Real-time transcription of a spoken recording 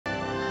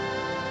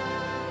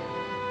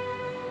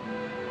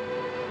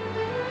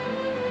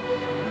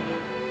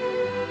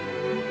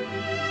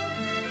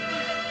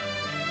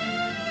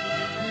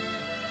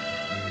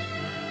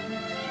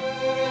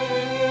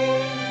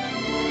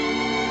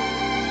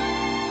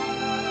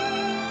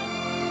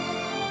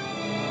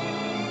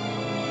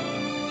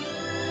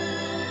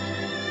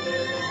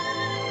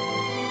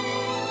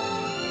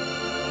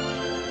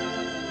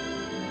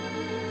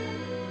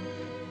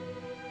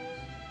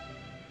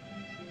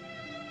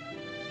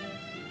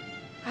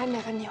I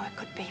never knew it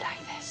could be like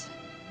this.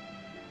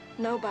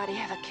 Nobody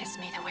ever kissed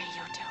me the way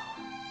you do.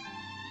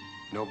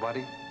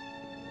 Nobody?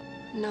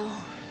 No,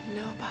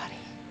 nobody.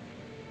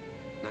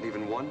 Not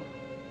even one?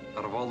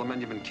 Out of all the men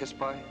you've been kissed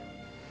by?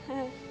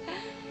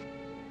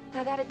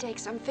 Now that'd take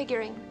some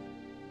figuring.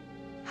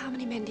 How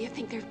many men do you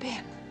think there've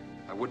been?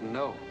 I wouldn't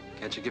know.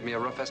 Can't you give me a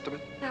rough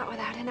estimate? Not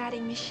without an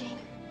adding machine.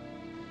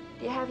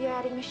 Do you have your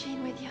adding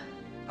machine with you?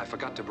 I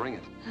forgot to bring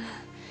it.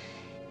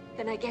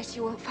 Then I guess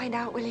you won't find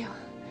out, will you?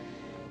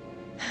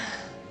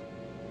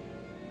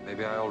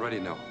 Maybe I already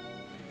know.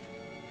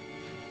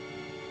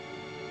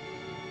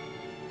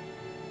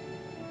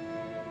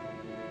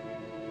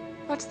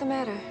 What's the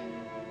matter?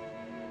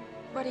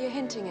 What are you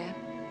hinting at?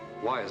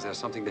 Why? Is there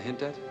something to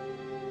hint at?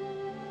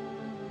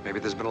 Maybe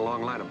there's been a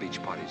long line of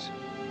beach parties.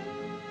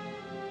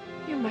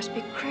 You must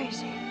be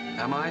crazy.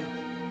 Am I?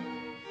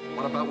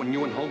 What about when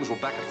you and Holmes were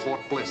back at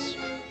Fort Bliss?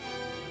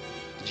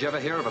 Did you ever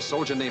hear of a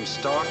soldier named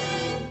Stark?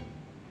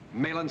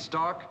 Malin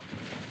Stark?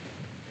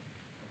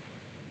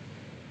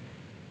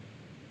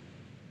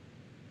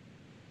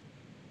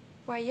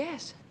 Why,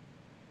 yes.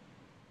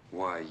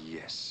 Why,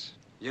 yes.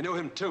 You knew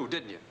him too,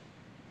 didn't you?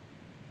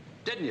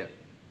 Didn't you?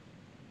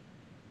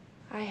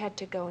 I had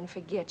to go and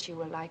forget you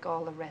were like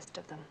all the rest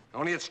of them.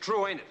 Only it's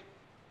true, ain't it?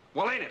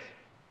 Well, ain't it?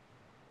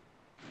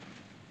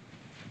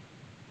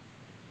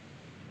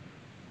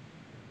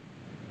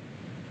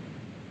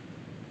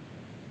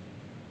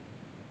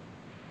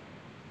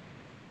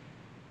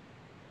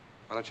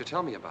 Why don't you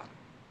tell me about it?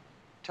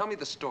 Tell me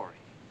the story.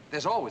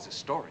 There's always a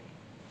story.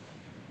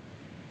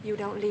 You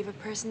don't leave a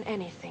person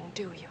anything,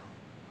 do you?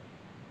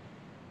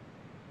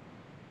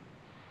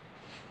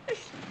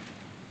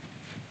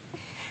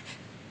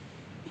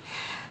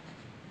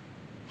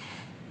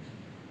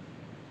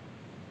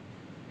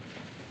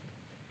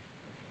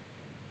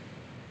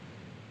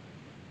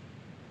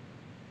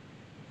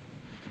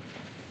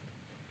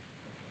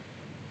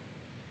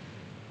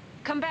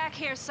 Come back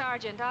here,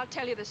 Sergeant. I'll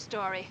tell you the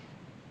story.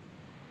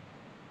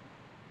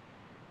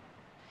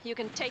 You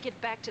can take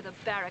it back to the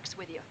barracks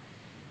with you.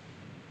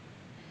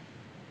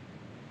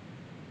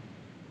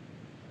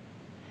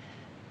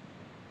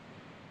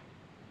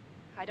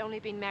 I'd only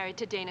been married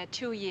to Dana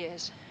 2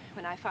 years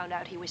when I found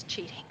out he was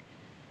cheating.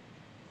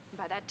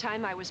 By that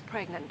time, I was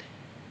pregnant.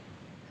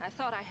 I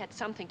thought I had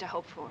something to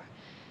hope for.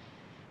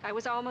 I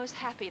was almost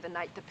happy the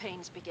night the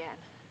pains began.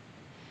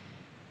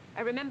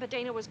 I remember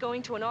Dana was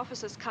going to an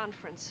officers'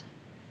 conference.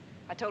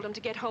 I told him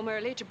to get home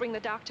early to bring the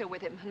doctor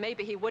with him, and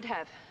maybe he would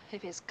have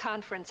if his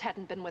conference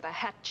hadn't been with a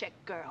hat-check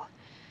girl.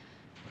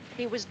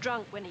 He was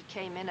drunk when he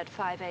came in at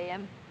 5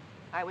 a.m.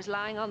 I was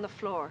lying on the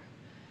floor.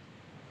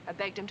 I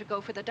begged him to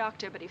go for the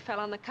doctor, but he fell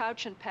on the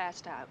couch and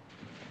passed out.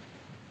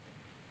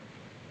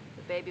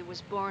 The baby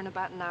was born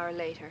about an hour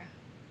later.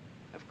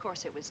 Of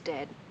course, it was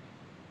dead.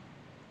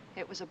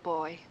 It was a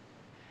boy.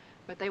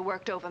 But they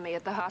worked over me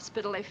at the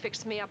hospital. They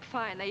fixed me up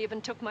fine. They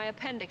even took my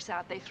appendix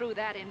out. They threw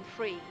that in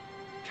free.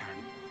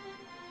 Karen.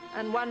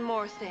 And one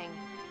more thing.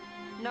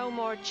 No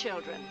more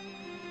children.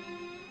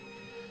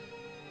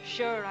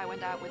 Sure, I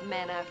went out with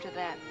men after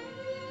that.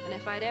 And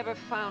if I'd ever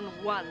found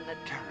one that...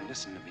 Karen,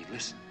 listen to me,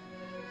 listen.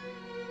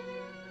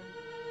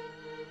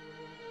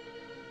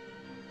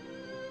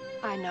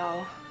 I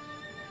know.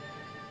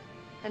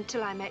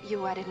 Until I met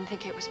you, I didn't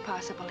think it was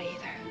possible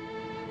either.